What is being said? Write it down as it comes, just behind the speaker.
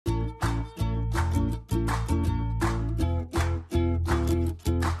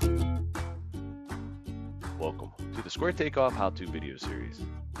Square Takeoff how-to video series.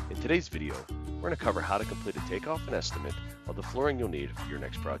 In today's video, we're going to cover how to complete a takeoff and estimate of the flooring you'll need for your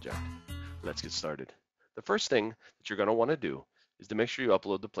next project. Let's get started. The first thing that you're going to want to do is to make sure you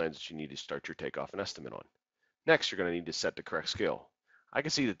upload the plans that you need to start your takeoff and estimate on. Next, you're going to need to set the correct scale. I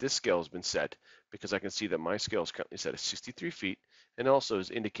can see that this scale has been set because I can see that my scale is currently set at 63 feet and also is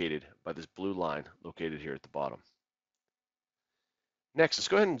indicated by this blue line located here at the bottom. Next, let's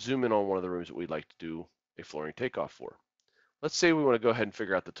go ahead and zoom in on one of the rooms that we'd like to do a flooring takeoff for. Let's say we want to go ahead and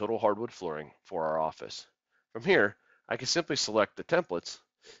figure out the total hardwood flooring for our office. From here, I can simply select the templates,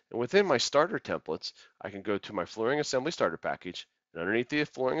 and within my starter templates, I can go to my flooring assembly starter package, and underneath the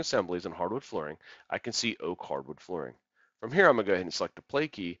flooring assemblies and hardwood flooring, I can see oak hardwood flooring. From here, I'm going to go ahead and select the play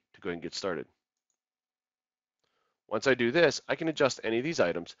key to go ahead and get started. Once I do this, I can adjust any of these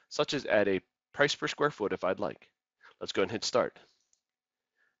items, such as add a price per square foot if I'd like. Let's go ahead and hit start.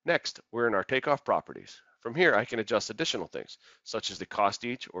 Next, we're in our takeoff properties. From here, I can adjust additional things, such as the cost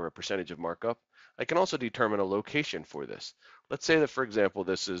each or a percentage of markup. I can also determine a location for this. Let's say that, for example,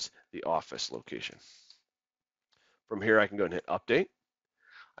 this is the office location. From here, I can go and hit update.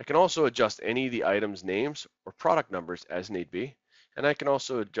 I can also adjust any of the items' names or product numbers as need be, and I can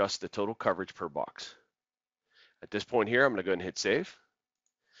also adjust the total coverage per box. At this point here, I'm going to go ahead and hit save.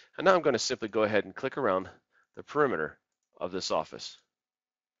 And now I'm going to simply go ahead and click around the perimeter of this office.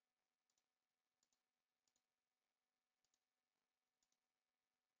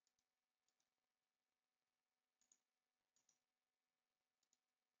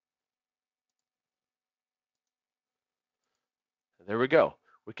 There we go.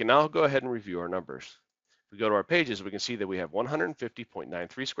 We can now go ahead and review our numbers. If we go to our pages, we can see that we have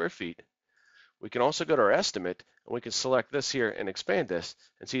 150.93 square feet. We can also go to our estimate, and we can select this here and expand this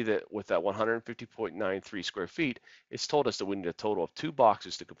and see that with that 150.93 square feet, it's told us that we need a total of 2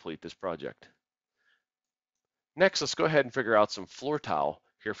 boxes to complete this project. Next, let's go ahead and figure out some floor tile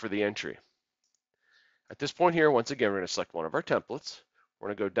here for the entry. At this point here, once again, we're going to select one of our templates. We're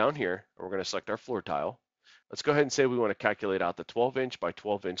going to go down here, and we're going to select our floor tile. Let's go ahead and say we want to calculate out the 12-inch by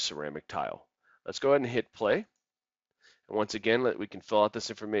 12-inch ceramic tile. Let's go ahead and hit play. And once again, we can fill out this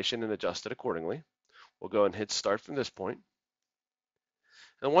information and adjust it accordingly. We'll go and hit start from this point.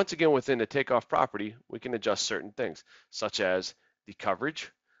 And once again, within the takeoff property, we can adjust certain things, such as the coverage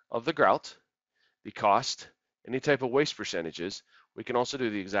of the grout, the cost, any type of waste percentages. We can also do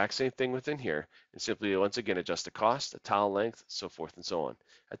the exact same thing within here and simply once again adjust the cost, the tile length, so forth and so on.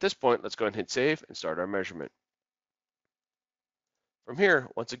 At this point, let's go ahead and hit save and start our measurement. From here,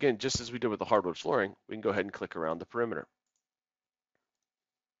 once again, just as we did with the hardwood flooring, we can go ahead and click around the perimeter.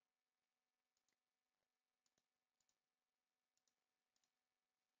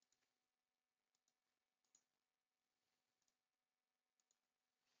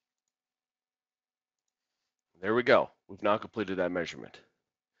 There we go. We've now completed that measurement.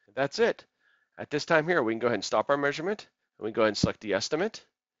 That's it. At this time here, we can go ahead and stop our measurement, and we can go ahead and select the estimate,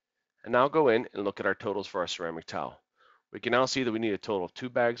 and now go in and look at our totals for our ceramic tile. We can now see that we need a total of 2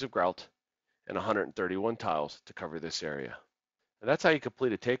 bags of grout and 131 tiles to cover this area. And that's how you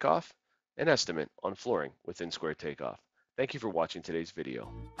complete a takeoff and estimate on flooring within Square Takeoff. Thank you for watching today's video.